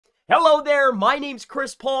Hello there, my name's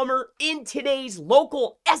Chris Palmer. In today's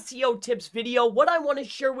local SEO tips video, what I want to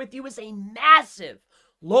share with you is a massive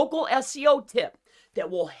local SEO tip that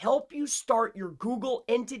will help you start your Google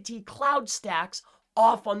Entity Cloud stacks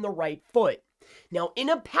off on the right foot. Now, in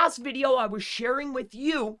a past video, I was sharing with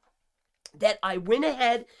you that I went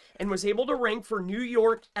ahead and was able to rank for New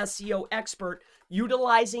York SEO expert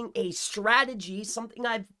utilizing a strategy, something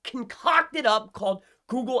I've concocted up called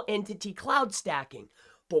Google Entity Cloud stacking.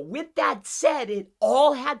 But with that said, it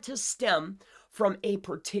all had to stem from a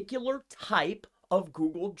particular type of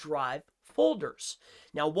Google Drive folders.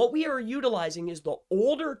 Now, what we are utilizing is the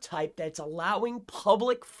older type that's allowing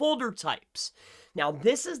public folder types. Now,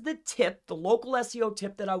 this is the tip, the local SEO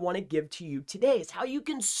tip that I want to give to you today, is how you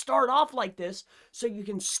can start off like this so you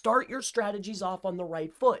can start your strategies off on the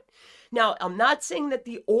right foot. Now, I'm not saying that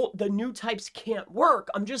the new types can't work.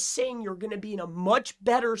 I'm just saying you're going to be in a much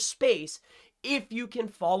better space if you can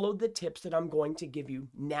follow the tips that I'm going to give you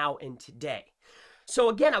now and today. So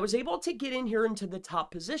again, I was able to get in here into the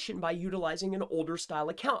top position by utilizing an older style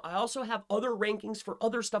account. I also have other rankings for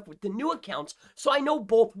other stuff with the new accounts, so I know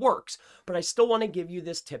both works, but I still want to give you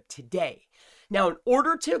this tip today. Now, in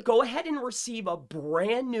order to go ahead and receive a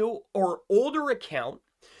brand new or older account,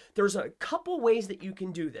 there's a couple ways that you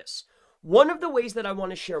can do this. One of the ways that I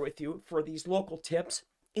want to share with you for these local tips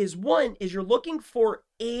is you're looking for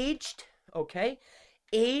aged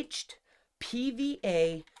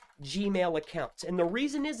PVA Gmail accounts. And the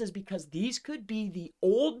reason is because these could be the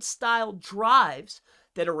old style drives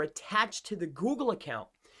that are attached to the Google account.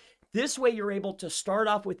 This way you're able to start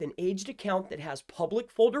off with an aged account that has public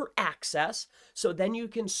folder access. So then you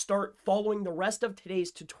can start following the rest of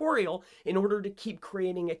today's tutorial in order to keep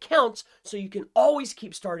creating accounts so you can always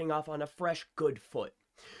keep starting off on a fresh, good foot.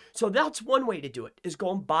 So that's one way to do it, is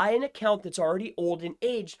go and buy an account that's already old and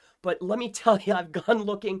aged. But let me tell you, I've gone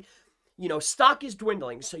looking, stock is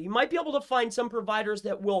dwindling. So you might be able to find some providers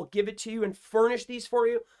that will give it to you and furnish these for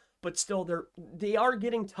you, but still they are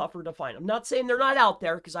getting tougher to find. I'm not saying they're not out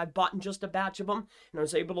there, because I've bought just a batch of them and I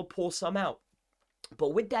was able to pull some out.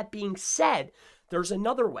 But with that being said, there's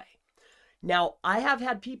another way. Now, I have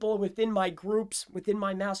had people within my groups, within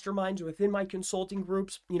my masterminds, within my consulting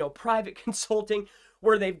groups, private consulting,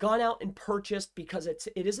 where they've gone out and purchased, because it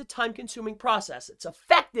is a time-consuming process. It's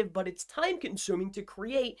effective, but it's time-consuming to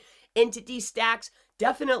create entity stacks,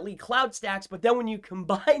 definitely cloud stacks, but then when you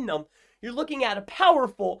combine them, you're looking at a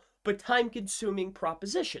powerful but time-consuming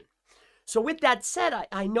proposition. So with that said,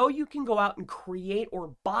 I know you can go out and create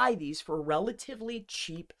or buy these for relatively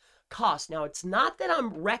cheap cost. Now, it's not that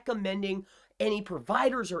I'm recommending any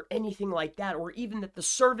providers or anything like that, or even that the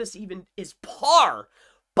service even is par,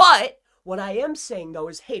 but what I am saying though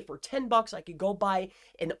is, hey, for 10 bucks, I could go buy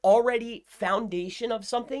an already foundation of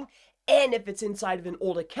something. And if it's inside of an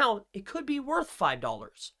old account, it could be worth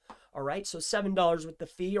 $5. All right. So $7 with the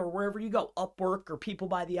fee, or wherever you go, Upwork or People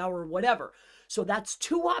by the Hour or whatever. So that's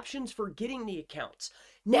two options for getting the accounts.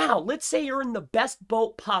 Now, let's say you're in the best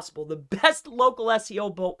boat possible, the best local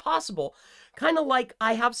SEO boat possible, kind of like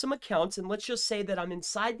I have some accounts, and let's just say that I'm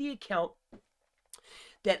inside the account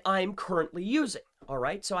that I'm currently using. All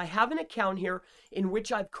right, so I have an account here in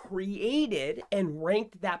which I've created and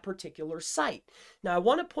ranked that particular site. Now, I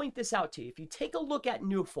want to point this out to you. If you take a look at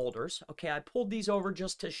new folders, okay, I pulled these over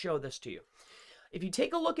just to show this to you. If you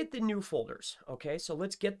take a look at the new folders, okay, so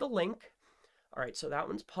let's get the link. All right, so that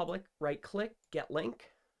one's public. Right click, get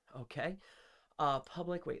link. Okay,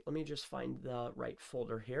 public. Wait, let me just find the right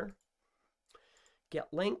folder here.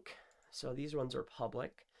 Get link. So these ones are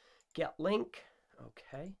public. Get link.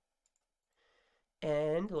 Okay.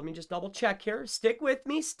 And let me just double check here. Stick with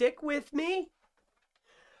me. Stick with me.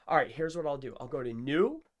 All right, here's what I'll do. I'll go to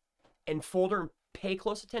new and folder and pay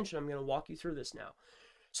close attention. I'm going to walk you through this now.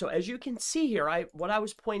 So as you can see here, what I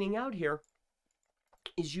was pointing out here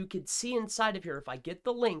is you could see inside of here, if I get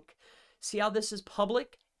the link, see how this is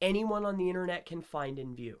public? Anyone on the internet can find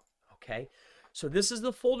and view. Okay. So this is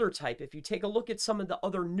the folder type. If you take a look at some of the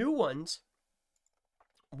other new ones,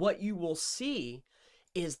 what you will see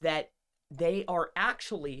is that they are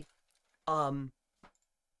actually,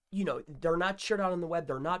 they're not shared out on the web.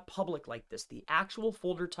 They're not public like this. The actual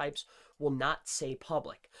folder types will not say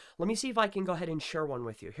public. Let me see if I can go ahead and share one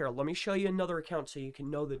with you. Here, let me show you another account so you can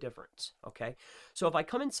know the difference. Okay. So if I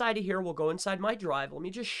come inside of here, we'll go inside my drive. Let me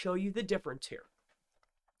just show you the difference here.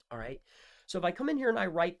 All right. So if I come in here and I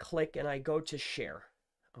right click and I go to share.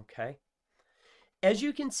 Okay. As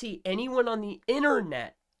you can see, anyone on the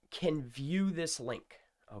internet can view this link.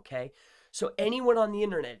 Okay. So anyone on the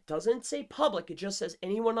internet, doesn't say public, it just says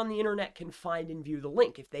anyone on the internet can find and view the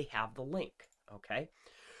link if they have the link, okay?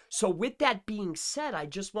 So with that being said, I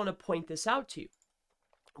just want to point this out to you.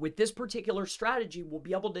 With this particular strategy, we'll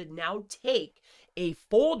be able to now take a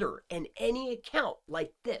folder and any account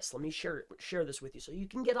like this. Let me share this with you so you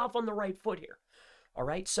can get off on the right foot here. All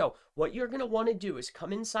right, so what you're going to want to do is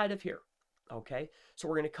come inside of here. Okay, so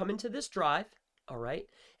we're going to come into this drive. All right,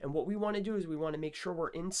 and what we want to do is we want to make sure we're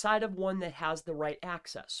inside of one that has the right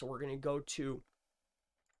access. So we're going to go to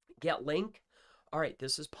get link. All right,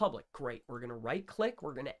 this is public. Great. We're going to right click.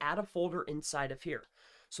 We're going to add a folder inside of here.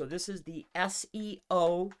 So this is the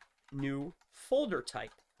SEO new folder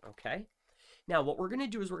type. Okay. Now what we're going to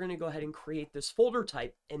do is we're going to go ahead and create this folder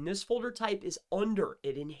type, and this folder type is under.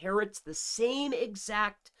 It inherits the same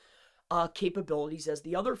exact capabilities as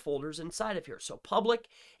the other folders inside of here. So public,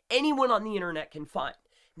 anyone on the internet can find.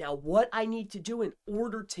 Now what I need to do in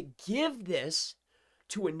order to give this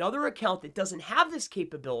to another account that doesn't have this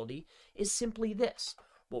capability is simply this.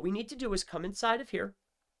 What we need to do is come inside of here,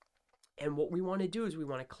 and what we want to do is we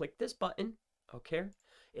want to click this button. Okay,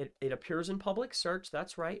 it appears in public search.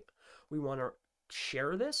 That's right. We want to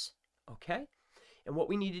share this. Okay, and what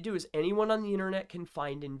we need to do is anyone on the internet can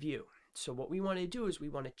find and view. So what we want to do is we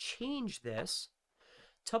want to change this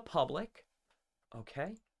to public.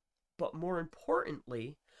 Okay, but more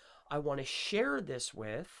importantly, I want to share this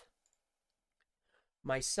with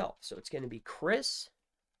myself. So it's going to be Chris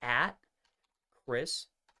at Chris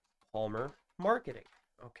Palmer Marketing.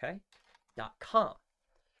 Okay, .com.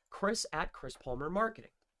 Chris at Chris Palmer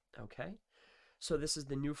Marketing. Okay, so this is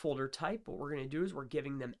the new folder type. What we're going to do is we're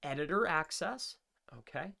giving them editor access.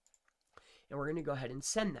 Okay, and we're going to go ahead and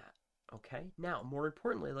send that. Okay, now more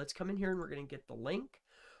importantly, let's come in here and we're going to get the link.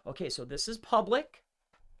 Okay, so this is public.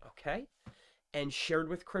 Okay, and shared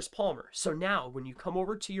with Chris Palmer. So now when you come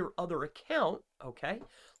over to your other account, okay,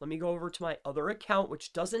 let me go over to my other account,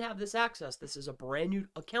 which doesn't have this access. This is a brand new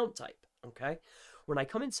account type. Okay, when I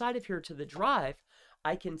come inside of here to the drive,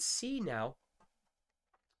 I can see now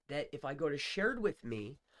that if I go to shared with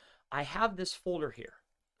me, I have this folder here.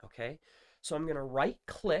 Okay, so I'm going to right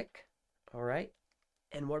click. All right,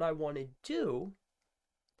 and what I want to do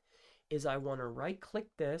is I want to right click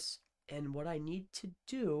this, and what I need to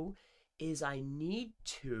do is I need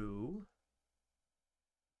to,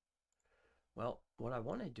 well, what I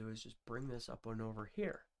want to do is just bring this up and over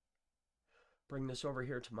here. Bring this over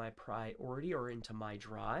here to my priority or into my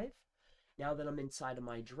drive. Now that I'm inside of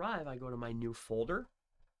my drive, I go to my new folder,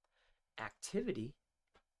 activity,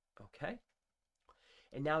 okay?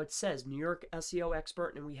 And now it says New York SEO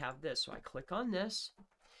expert, and we have this. So I click on this,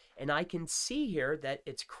 and I can see here that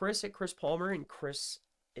it's Chris at Chris Palmer and Chris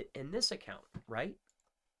in this account, right?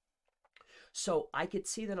 So I could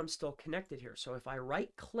see that I'm still connected here. So if I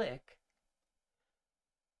right click,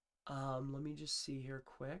 let me just see here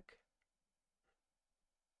quick.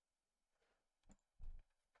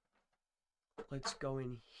 Let's go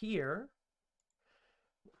in here,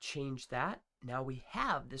 change that. Now we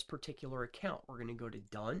have this particular account. We're going to go to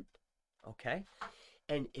done. Okay.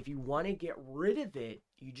 And if you want to get rid of it,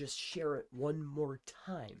 you just share it one more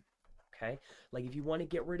time. Okay. Like if you want to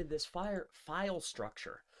get rid of this file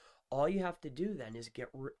structure, all you have to do then is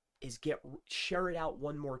share it out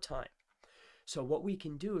one more time. So what we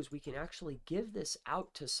can do is we can actually give this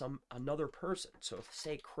out to another person. So if,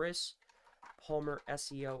 say Chris Palmer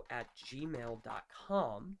SEO at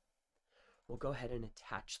gmail.com, we'll go ahead and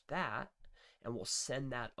attach that and we'll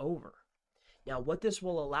send that over. Now what this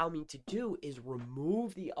will allow me to do is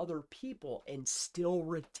remove the other people and still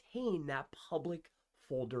retain that public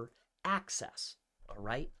folder access. All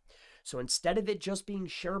right. So instead of it just being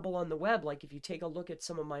shareable on the web, like if you take a look at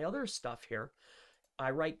some of my other stuff here,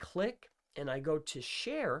 I right click and I go to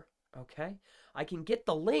share. Okay. I can get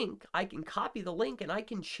the link. I can copy the link and I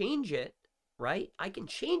can change it, right? I can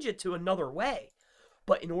change it to another way.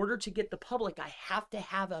 But in order to get the public, I have to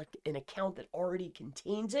have an account that already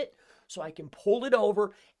contains it. So I can pull it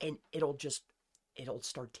over and it'll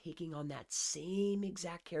start taking on that same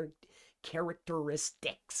exact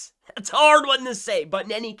characteristics. That's a hard one to say, but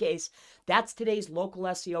in any case, that's today's local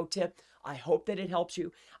SEO tip. I hope that it helps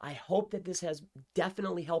you. I hope that this has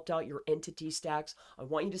definitely helped out your entity stacks. I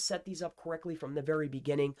want you to set these up correctly from the very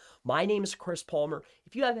beginning. My name is Chris Palmer.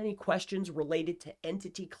 If you have any questions related to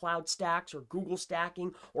entity cloud stacks or Google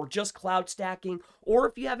stacking or just cloud stacking, or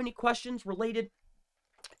if you have any questions related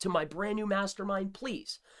to my brand new mastermind,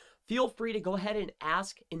 please feel free to go ahead and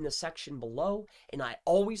ask in the section below. And I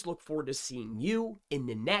always look forward to seeing you in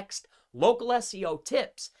the next local SEO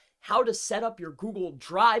tips, how to set up your Google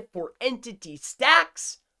Drive for entity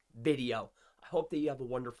stacks video. I hope that you have a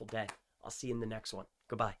wonderful day. I'll see you in the next one.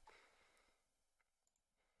 Goodbye.